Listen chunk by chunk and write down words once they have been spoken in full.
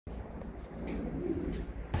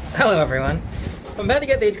Hello everyone. I'm about to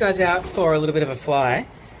get these guys out for a little bit of a fly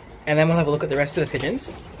and then we'll have a look at the rest of the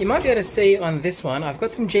pigeons. You might be able to see on this one, I've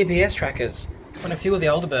got some GPS trackers on a few of the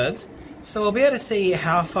older birds, so we'll be able to see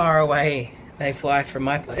how far away they fly from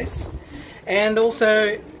my place. And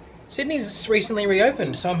also, Sydney's recently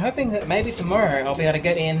reopened, so I'm hoping that maybe tomorrow I'll be able to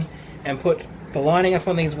get in and put the lining up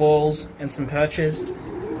on these walls and some perches,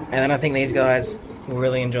 and then I think these guys will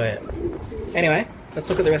really enjoy it. Anyway, let's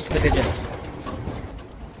look at the rest of the pigeons.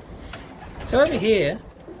 So over here,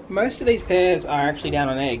 most of these pairs are actually down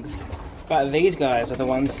on eggs, but these guys are the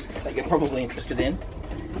ones that you're probably interested in.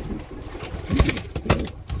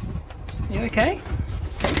 You okay?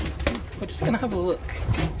 We're just gonna have a look.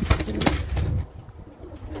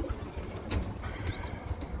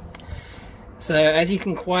 So as you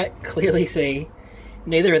can quite clearly see,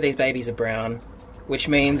 neither of these babies are brown, which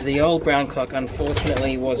means the old brown cock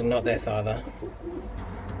unfortunately was not their father.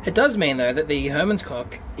 It does mean though that the Herman's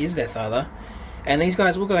cock is their father, and these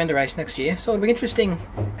guys will go into race next year, so it'll be interesting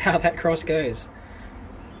how that cross goes.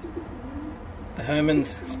 The Herman's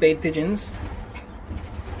speed pigeons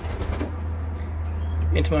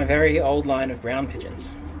into my very old line of brown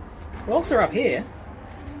pigeons. Whilst they're up here,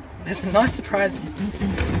 there's a nice surprise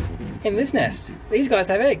in this nest. These guys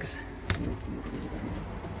have eggs.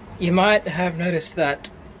 You might have noticed that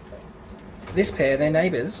this pair, their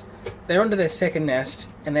neighbours, they're onto their second nest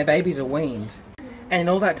and their babies are weaned. And in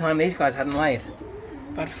all that time these guys hadn't laid.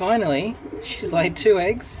 But finally, she's laid 2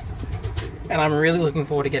 eggs. And I'm really looking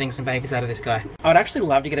forward to getting some babies out of this guy. I would actually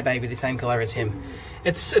love to get a baby the same colour as him.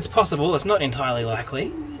 It's possible, it's not entirely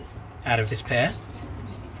likely, out of this pair.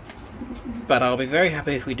 But I'll be very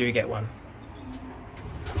happy if we do get one.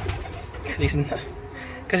 Because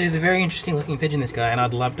he's a very interesting looking pigeon, this guy, and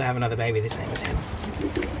I'd love to have another baby the same as him.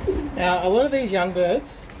 Now, a lot of these young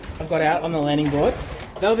birds I've got out on the landing board.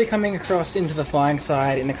 They'll be coming across into the flying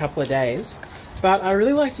side in a couple of days, but I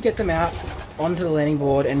really like to get them out onto the landing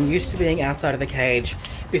board and used to being outside of the cage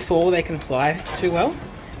before they can fly too well.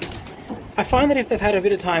 I find that if they've had a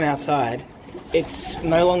bit of time outside, it's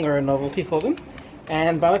no longer a novelty for them,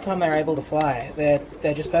 and by the time they're able to fly,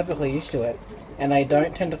 they're just perfectly used to it, and they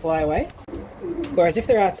don't tend to fly away. Whereas if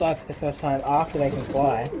they're outside for the first time after they can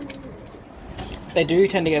fly, they do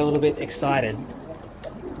tend to get a little bit excited.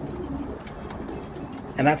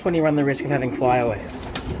 And that's when you run the risk of having flyaways.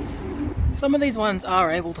 Some of these ones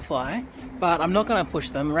are able to fly, but I'm not going to push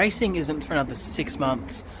them. Racing isn't for another 6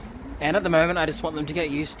 months. And at the moment I just want them to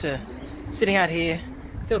get used to sitting out here,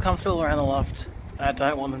 feel comfortable around the loft. I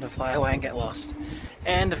don't want them to fly away and get lost.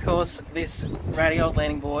 And of course this ratty old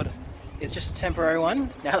landing board is just a temporary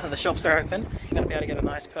one. Now that the shops are open, I'm going to be able to get a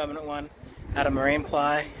nice permanent one out of marine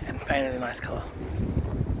ply and paint it a nice colour.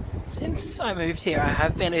 Since I moved here I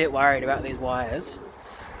have been a bit worried about these wires.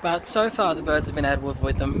 But so far the birds have been able to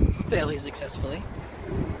avoid them fairly successfully.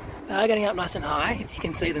 They are getting up nice and high, if you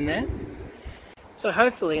can see them there. So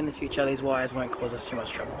hopefully in the future these wires won't cause us too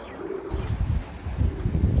much trouble.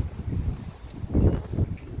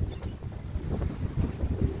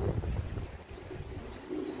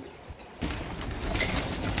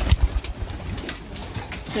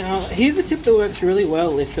 Now here's a tip that works really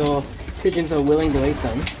well if your pigeons are willing to eat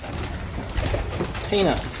them.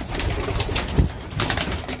 Peanuts.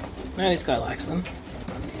 No, this guy likes them.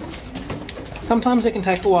 Sometimes it can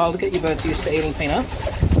take a while to get your birds used to eating peanuts,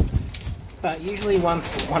 but usually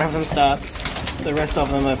once one of them starts, the rest of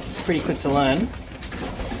them are pretty quick to learn.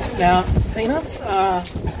 Now, peanuts are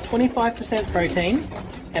 25% protein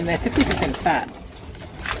and they're 50% fat,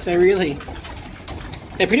 so really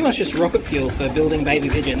they're pretty much just rocket fuel for building baby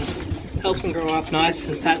pigeons. Helps them grow up nice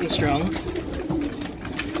and fat and strong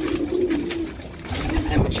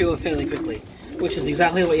and mature fairly quickly, which is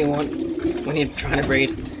exactly what you want when you're trying to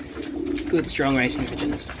breed good, strong racing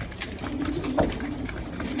pigeons.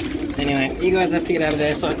 Anyway, you guys have to get out of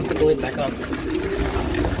there so I can put the lid back on.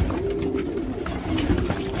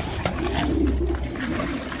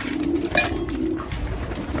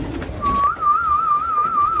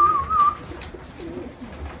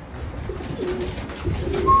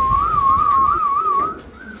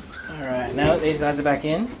 Alright, now that these guys are back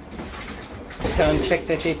in, let's go and check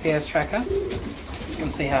their GPS tracker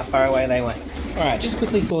and see how far away they went. Alright, just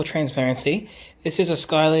quickly for transparency, this is a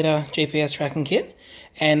Skyleader GPS tracking kit,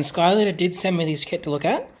 and Skyleader did send me this kit to look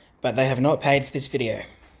at, but they have not paid for this video.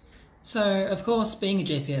 So, of course, being a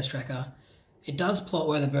GPS tracker, it does plot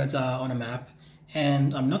where the birds are on a map,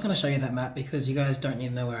 and I'm not going to show you that map because you guys don't need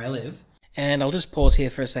to know where I live. And I'll just pause here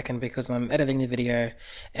for a second because I'm editing the video,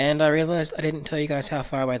 and I realised I didn't tell you guys how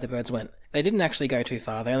far away the birds went. They didn't actually go too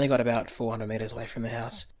far, they only got about 400 metres away from the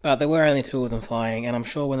house. But there were only 2 of them flying, and I'm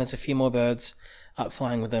sure when there's a few more birds, up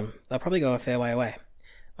flying with them, they'll probably go a fair way away.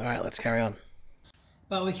 Alright, let's carry on.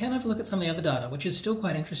 But we can have a look at some of the other data, which is still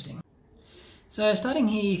quite interesting. So starting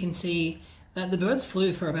here, you can see that the birds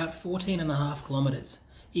flew for about 14.5 kilometres.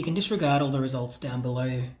 You can disregard all the results down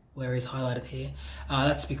below where is highlighted here.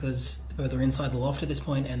 That's because the birds were inside the loft at this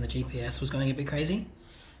point and the GPS was going a bit crazy.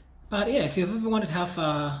 But yeah, if you've ever wondered how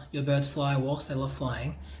far your birds fly whilst they love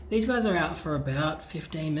flying, these guys are out for about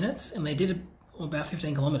 15 minutes and they did about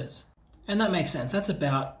 15 kilometres. And that makes sense. That's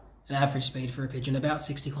about an average speed for a pigeon, about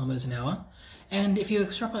 60 kilometres an hour. And if you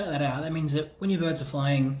extrapolate that out, that means that when your birds are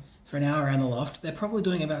flying for an hour around the loft, they're probably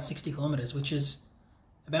doing about 60 kilometres, which is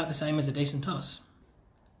about the same as a decent toss.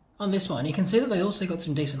 On this one, you can see that they also got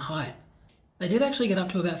some decent height. They did actually get up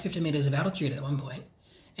to about 50 metres of altitude at one point,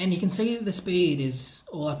 and you can see the speed is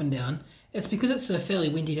all up and down. It's because it's a fairly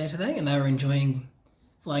windy day today, and they were enjoying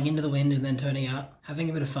flying into the wind and then turning out, having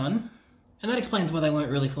a bit of fun. And that explains why they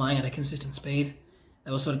weren't really flying at a consistent speed.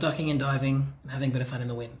 They were sort of ducking and diving and having a bit of fun in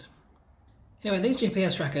the wind. Anyway, these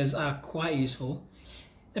GPS trackers are quite useful.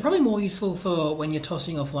 They're probably more useful for when you're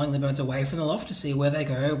tossing or flying the birds away from the loft to see where they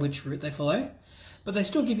go, which route they follow. But they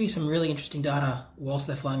still give you some really interesting data whilst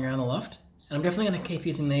they're flying around the loft. And I'm definitely going to keep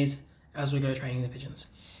using these as we go training the pigeons.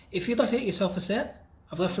 If you'd like to get yourself a set,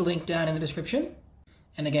 I've left a link down in the description.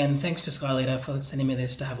 And again, thanks to Skyleader for sending me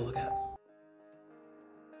this to have a look at.